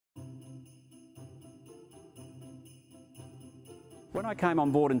When I came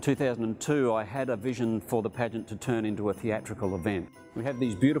on board in 2002, I had a vision for the pageant to turn into a theatrical event. We have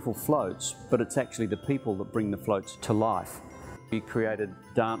these beautiful floats, but it's actually the people that bring the floats to life. We created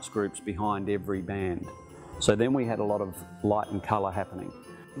dance groups behind every band. So then we had a lot of light and colour happening.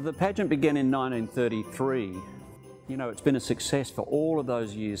 The pageant began in 1933. You know, it's been a success for all of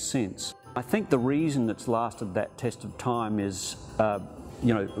those years since. I think the reason it's lasted that test of time is,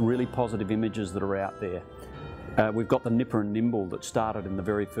 really positive images that are out there. We've got the Nipper and Nimble that started in the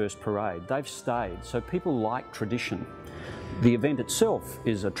very first parade. They've stayed, so people like tradition. The event itself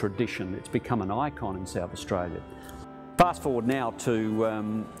is a tradition. It's become an icon in South Australia. Fast forward now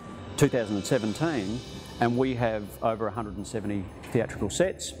to 2017, and we have over 170 theatrical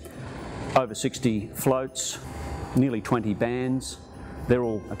sets, over 60 floats, nearly 20 bands. They're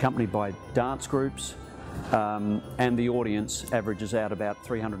all accompanied by dance groups, and the audience averages out about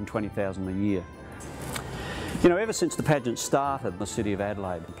 320,000 a year. You know, ever since the pageant started, the City of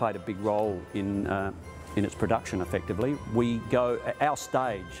Adelaide played a big role in its production effectively. Our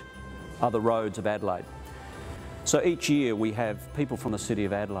stage are the roads of Adelaide. So each year we have people from the City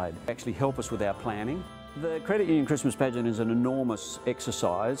of Adelaide actually help us with our planning. The Credit Union Christmas Pageant is an enormous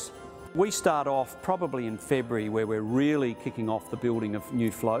exercise. We start off probably in February, where we're really kicking off the building of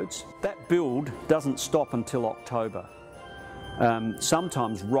new floats. That build doesn't stop until October.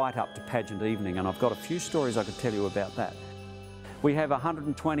 Sometimes right up to pageant evening, and I've got a few stories I could tell you about that. We have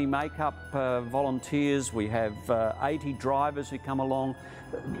 120 makeup volunteers, we have 80 drivers who come along.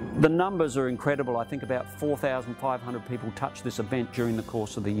 The numbers are incredible. I think about 4,500 people touch this event during the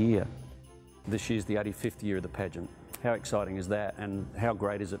course of the year. This year's the 85th year of the pageant. How exciting is that, and how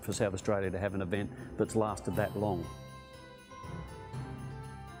great is it for South Australia to have an event that's lasted that long?